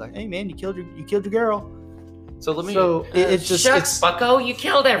Palpatine's like, "Hey man, you killed your girl." So let me. It's just shucks, Bucko, you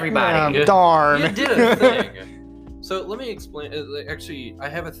killed everybody. Darn. You did a thing. So let me explain. Actually, I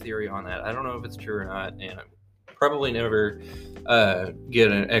have a theory on that. I don't know if it's true or not, and I probably never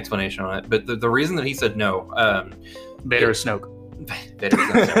get an explanation on it. But the reason that he said no, Vader is Snoke. Vader is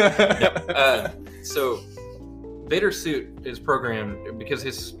not Snoke. So Vader's suit is programmed because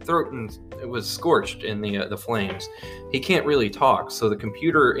his throat was scorched in the flames. He can't really talk, so the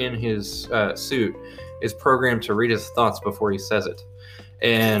computer in his suit is programmed to read his thoughts before he says it.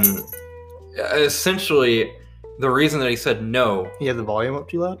 And essentially, the reason that he said no... He had the volume up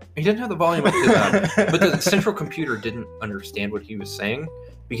too loud? He didn't have the volume up too loud. But the central computer didn't understand what he was saying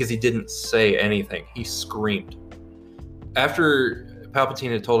because he didn't say anything. He screamed. After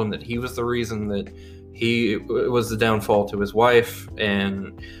Palpatine had told him that he was the reason that he was the downfall to his wife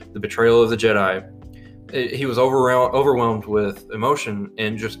and the betrayal of the Jedi, he was overwhelmed with emotion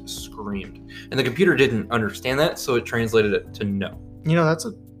and just screamed. And the computer didn't understand that, so it translated it to no. You know, that's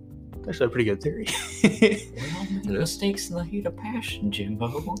actually a pretty good theory. Well, mistakes in the heat of passion,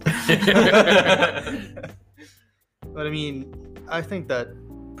 Jimbo. But I mean, I think that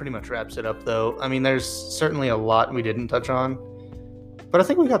pretty much wraps it up, though. I mean, there's certainly a lot we didn't touch on, but I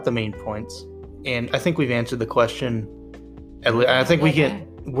think we got the main points. And I think we've answered the question. I think we can...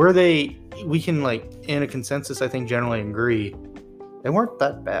 We can, like, in a consensus, I think, generally agree they weren't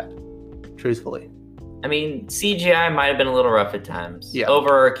that bad, truthfully. I mean, CGI might have been a little rough at times. Yeah.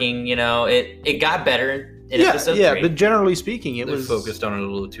 Overarching, it got better in episode 3. but generally speaking, it They was focused on it a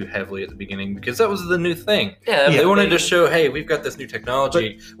little too heavily at the beginning because that was the new thing. Yeah, They wanted to show, hey, we've got this new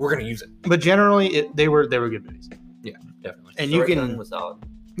technology, we're going to use it. But generally, they were good movies. Yeah, definitely. And you can was solid.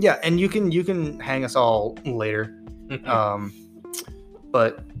 Yeah, and you can hang us all later.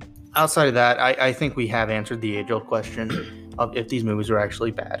 But outside of that, I think we have answered the age-old question of if these movies were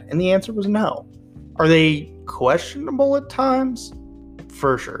actually bad. And the answer was no. Are they questionable at times?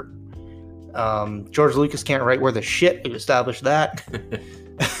 For sure. George Lucas can't write worth a shit. We've established that.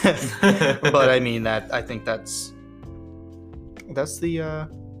 But I mean, I think that's the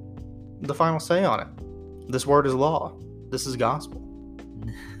final say on it. This word is law. This is gospel.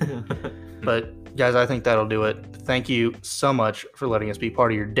 But guys, I think that'll do it. Thank you so much for letting us be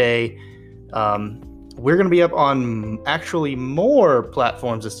part of your day. We're going to be up on actually more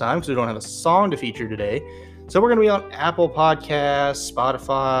platforms this time because we don't have a song to feature today. So we're going to be on Apple Podcasts,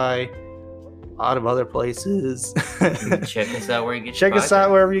 Spotify, a lot of other places. Check us out where you get Check your us out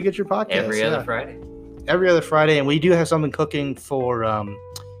wherever you get your podcasts. Every other Friday. Every other Friday. And we do have something cooking for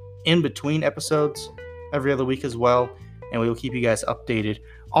in between episodes every other week as well. And we will keep you guys updated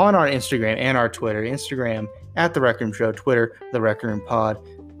on our Instagram and our Twitter. Instagram at The Rec Room Show, Twitter, The Rec Room Pod.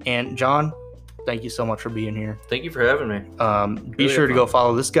 And John, thank you so much for being here. Thank you for having me. Be sure to go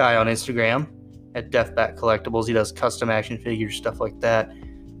follow this guy on Instagram at Deathbat Collectibles. He does custom action figures, stuff like that.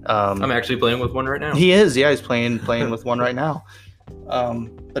 I'm actually playing with one right now. He is, yeah, he's playing with one right now.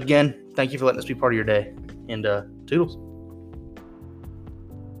 But again, thank you for letting us be part of your day. And toodles.